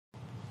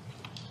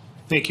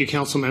Thank you,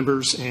 council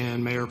members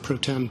and Mayor Pro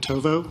Tem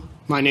Tovo.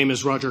 My name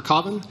is Roger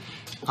Cobbin.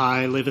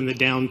 I live in the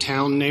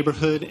downtown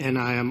neighborhood, and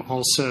I am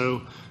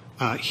also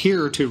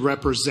here to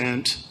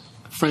represent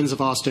Friends of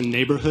Austin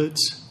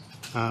Neighborhoods,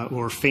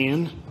 or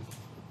FAN.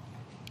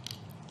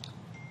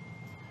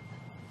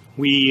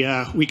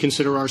 We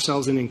consider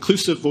ourselves an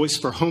inclusive voice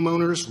for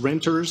homeowners,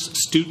 renters,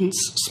 students,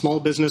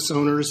 small business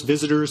owners,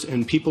 visitors,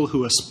 and people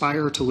who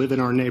aspire to live in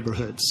our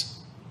neighborhoods.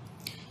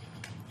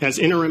 As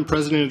interim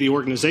president of the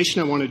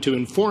organization, I wanted to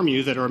inform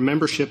you that our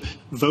membership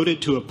voted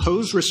to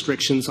oppose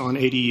restrictions on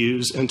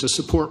ADUs and to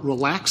support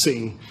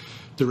relaxing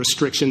the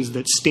restrictions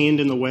that stand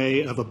in the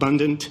way of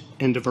abundant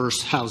and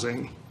diverse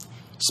housing.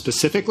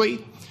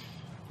 Specifically,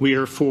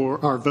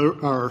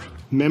 our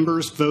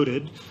members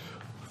voted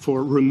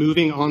for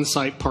removing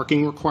on-site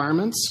parking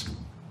requirements,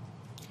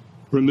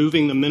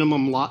 removing the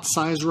minimum lot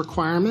size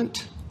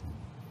requirement,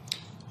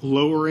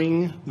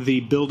 lowering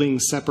the building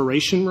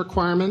separation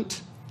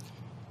requirement,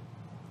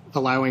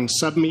 allowing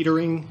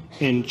submetering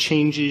and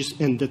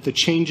that the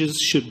changes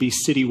should be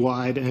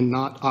citywide and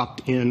not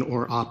opt-in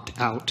or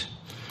opt-out.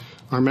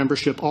 Our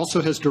membership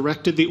also has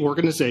directed the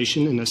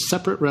organization in a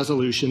separate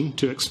resolution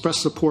to express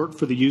support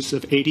for the use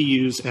of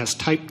ADUs as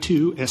Type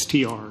 2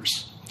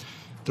 STRs.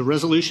 The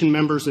resolution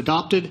members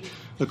adopted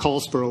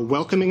calls for a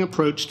welcoming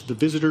approach to the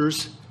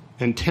visitors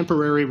and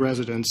temporary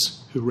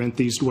residents who rent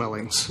these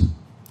dwellings.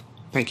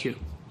 Thank you.